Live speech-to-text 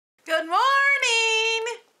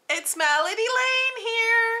it's Melody Lane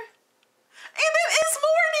here. And it is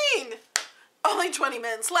morning. Only 20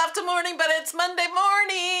 minutes left of morning, but it's Monday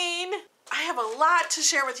morning. I have a lot to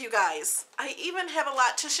share with you guys. I even have a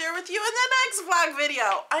lot to share with you in the next vlog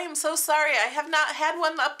video. I am so sorry I have not had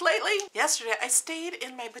one up lately. Yesterday, I stayed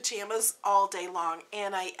in my pajamas all day long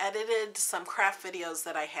and I edited some craft videos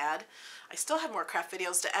that I had. I still have more craft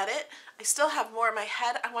videos to edit. I still have more in my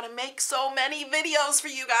head. I want to make so many videos for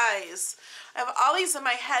you guys. I have all these in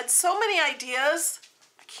my head, so many ideas.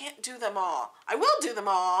 I can't do them all. I will do them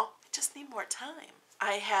all. I just need more time.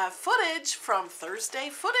 I have footage from Thursday,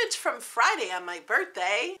 footage from Friday on my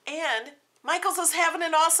birthday, and Michael's is having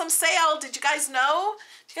an awesome sale. Did you guys know?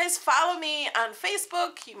 If you guys follow me on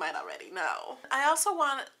Facebook, you might already know. I also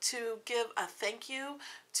want to give a thank you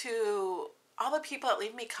to all the people that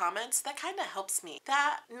leave me comments. That kind of helps me.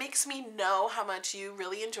 That makes me know how much you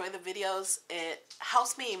really enjoy the videos. It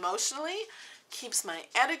helps me emotionally, keeps my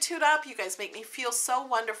attitude up. You guys make me feel so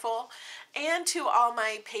wonderful. And to all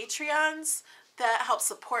my Patreons that help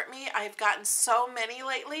support me. I've gotten so many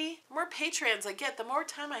lately. The more Patreons I get, the more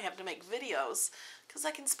time I have to make videos because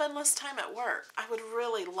I can spend less time at work. I would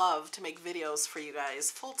really love to make videos for you guys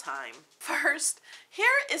full time. First,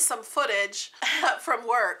 here is some footage from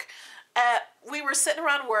work. We were sitting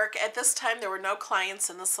around work. At this time, there were no clients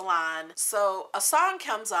in the salon. So a song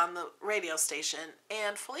comes on the radio station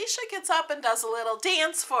and Phylicia gets up and does a little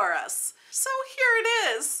dance for us. So here it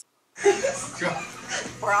is.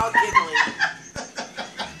 We're all giggling.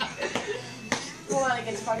 Hold on, it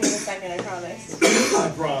gets funny in a second, I promise. I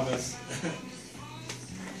promise.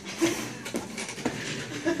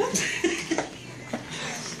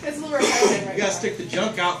 It's a little repetitive right You gotta stick the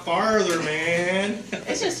junk out farther, man.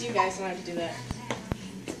 It's just you guys don't have to do that.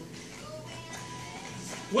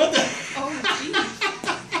 What the? Oh, jeez.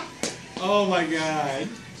 Oh my god.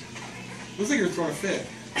 Looks like you're throwing a fit.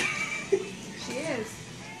 She is.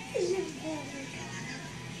 Are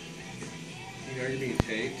you being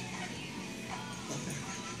taped?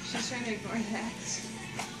 She's trying to ignore that.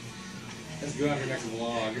 Let's go on your next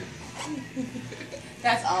vlog.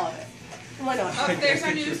 That's all of it. Why not? Oh, there's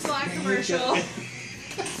our new Slack commercial.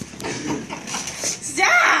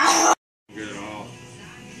 Stop! Good at all.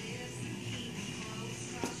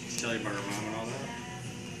 Tell you about her mom and all that?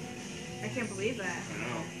 I can't believe that. I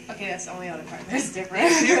know. Okay, that's the only other part that's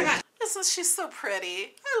different. She's so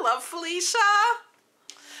pretty. I love Phylicia.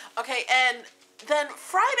 Okay, and then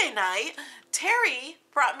Friday night, Terry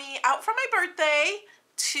brought me out for my birthday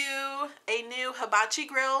to a new hibachi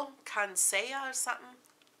grill, Kansai or something.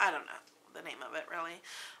 I don't know the name of it really.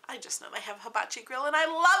 I just know they have a hibachi grill and I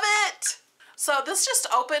love it. So this just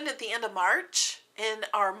opened at the end of March in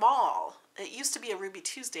our mall. It used to be a Ruby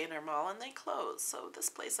Tuesday in our mall and they closed. So this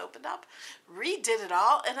place opened up, redid it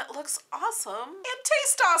all, and it looks awesome and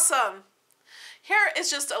tastes awesome. Here is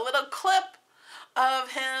just a little clip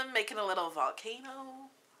of him making a little volcano,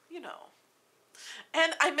 you know.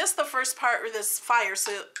 And I missed the first part with this fire,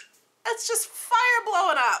 so it's just fire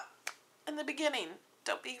blowing up in the beginning.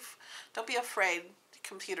 Don't be afraid. The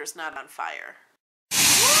computer's not on fire.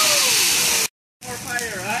 More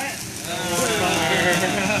fire, right?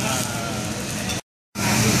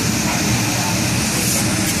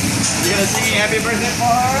 You gonna sing happy birthday for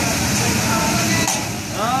her?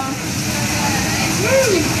 Huh?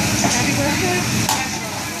 Woo! Happy birthday.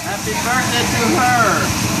 Happy birthday to her!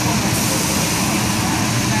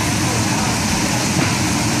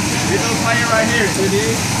 Little fire right here,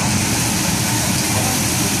 sweetie.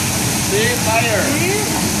 See? Fire!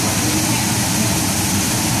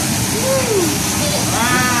 Woo!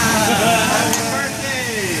 Happy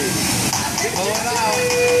birthday! Hold it out!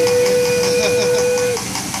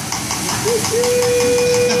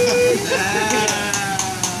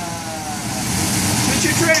 Switch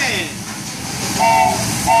your train!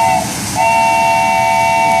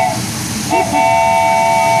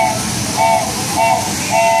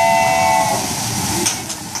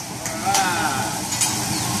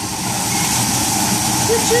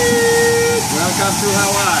 Welcome to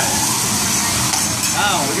Hawaii.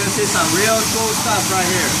 Now we're gonna see some real cool stuff right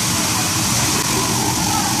here.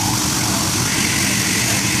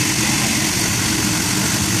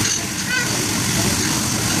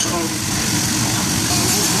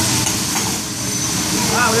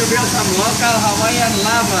 Wow, we built some local Hawaiian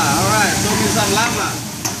lava. Alright, show me some lava.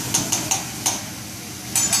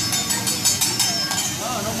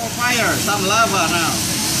 Oh, no more fire, some lava now.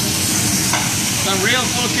 Some real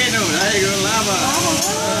volcano. There you go, lava.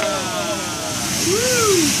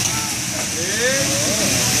 Woo! See?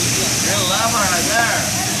 Real lava right there.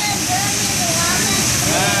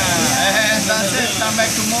 And that's it. Come back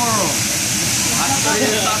tomorrow. So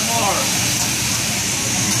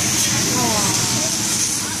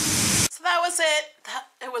that was it.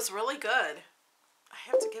 It was really good. I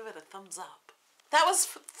have to give it a thumbs up. That was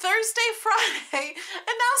Thursday, Friday, and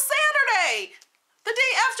now Saturday, the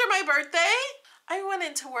day after my birthday. I went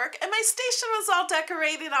into work and my station was all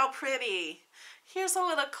decorated, all pretty. Here's a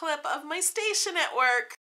little clip of my station at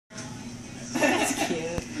work. That's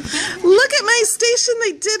cute. Look at my station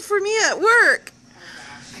they did for me at work.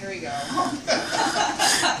 Here we go.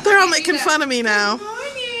 They're all making fun of me now. Good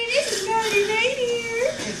morning. It's Saturday night here.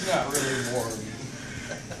 It's not really warm.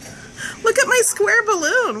 Look at my square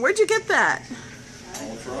balloon. Where'd you get that?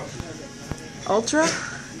 Ultra. Ultra?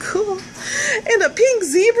 Cool. And a pink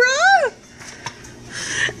zebra?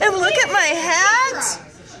 And look at my hat.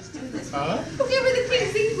 Huh? Who gave her the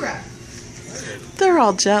pink zebra? They're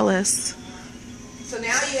all jealous. So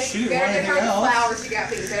now you Shoot, better get her the else? flowers you got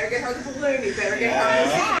pink. You better get her the balloon. You better get her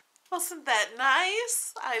the hat. Wasn't that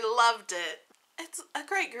nice? I loved it. It's a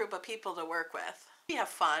great group of people to work with. We have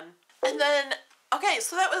fun. And then, okay,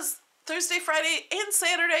 so that was Thursday, Friday, and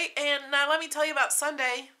Saturday. And now let me tell you about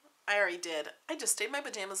Sunday. I already did. I just stayed in my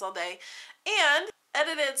pajamas all day and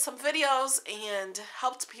edited some videos and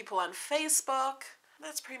helped people on Facebook.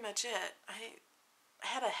 That's pretty much it. I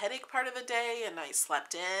had a headache part of the day and I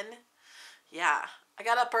slept in. Yeah, I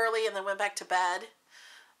got up early and then went back to bed.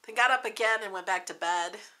 Then got up again and went back to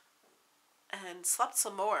bed and slept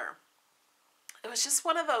some more. It was just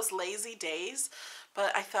one of those lazy days,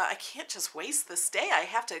 but I thought I can't just waste this day. I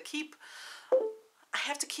have to keep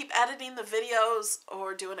editing the videos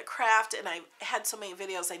or doing a craft, and I had so many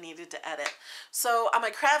videos I needed to edit. So on my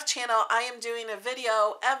craft channel, I am doing a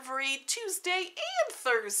video every Tuesday and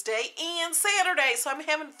Thursday and Saturday. So I'm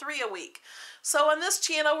having 3 a week. So on this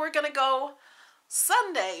channel, we're going to go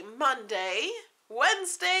Sunday, Monday,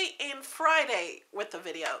 Wednesday, and Friday with the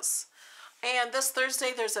videos. And this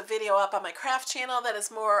Thursday, there's a video up on my craft channel that is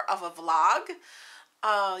more of a vlog.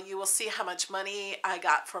 You will see how much money I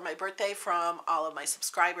got for my birthday from all of my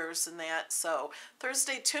subscribers and that. So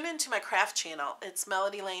Thursday, tune into my craft channel. It's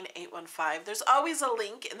Melody Lane 815. There's always a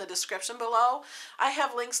link in the description below. I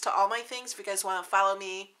have links to all my things if you guys want to follow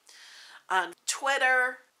me on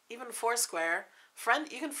Twitter, even FourSquare.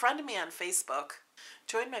 You can friend me on Facebook.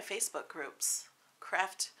 Join my Facebook groups.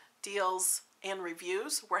 Craft deals and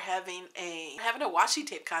reviews. We're having a washi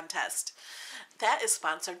tape contest. That is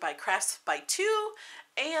sponsored by Crafts by Two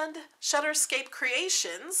and Shutterscape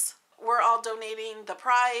Creations. We're all donating the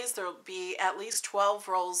prize. There will be at least 12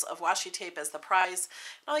 rolls of washi tape as the prize.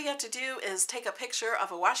 And all you have to do is take a picture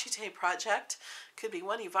of a washi tape project. Could be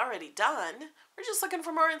one you've already done. We're just looking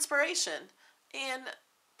for more inspiration. And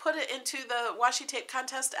put it into the washi tape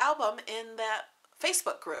contest album in that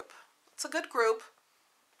Facebook group. It's a good group.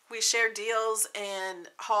 We share deals and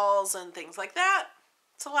hauls and things like that.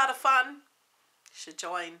 It's a lot of fun. You should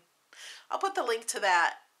join. I'll put the link to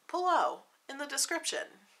that below in the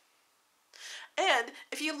description. And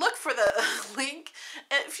if you look for the link,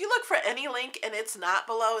 if you look for any link and it's not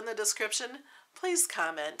below in the description, please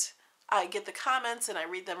comment. I get the comments and I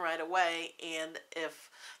read them right away. And if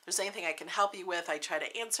there's anything I can help you with, I try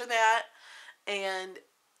to answer that. And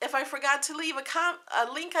if I forgot to leave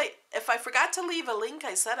if I forgot to leave a link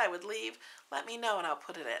I said I would leave, let me know and I'll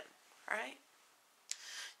put it in. All right?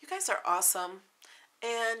 You guys are awesome.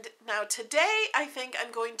 And now today I think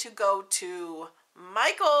I'm going to go to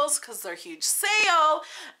Michael's because they're huge sale.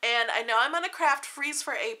 And I know I'm on a craft freeze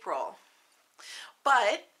for April.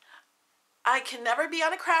 But I can never be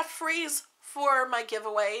on a craft freeze for my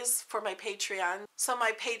giveaways for my Patreon. So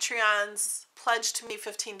my Patreons pledge to me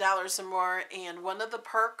 $15 or more, and one of the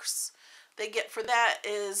perks they get for that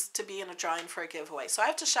is to be in a drawing for a giveaway. So I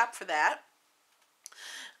have to shop for that.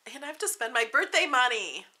 And I have to spend my birthday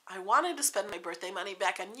money. I wanted to spend my birthday money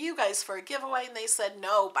back on you guys for a giveaway, and they said,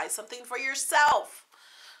 no, buy something for yourself.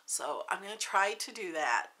 So I'm going to try to do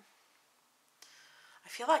that. I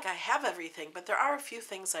feel like I have everything, but there are a few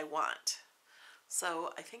things I want.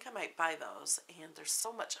 So I think I might buy those. And there's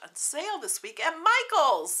so much on sale this week at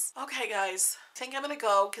Michael's. Okay, guys. I think I'm going to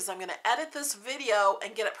go because I'm going to edit this video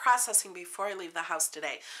and get it processing before I leave the house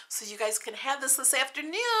today. So you guys can have this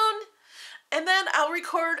afternoon. And then I'll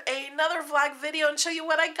record another vlog video and show you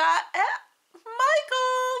what I got at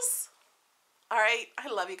Michael's. All right. I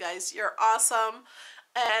love you guys. You're awesome.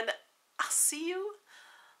 And I'll see you.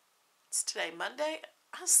 It's today, Monday.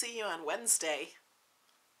 I'll see you on Wednesday.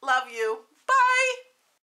 Love you.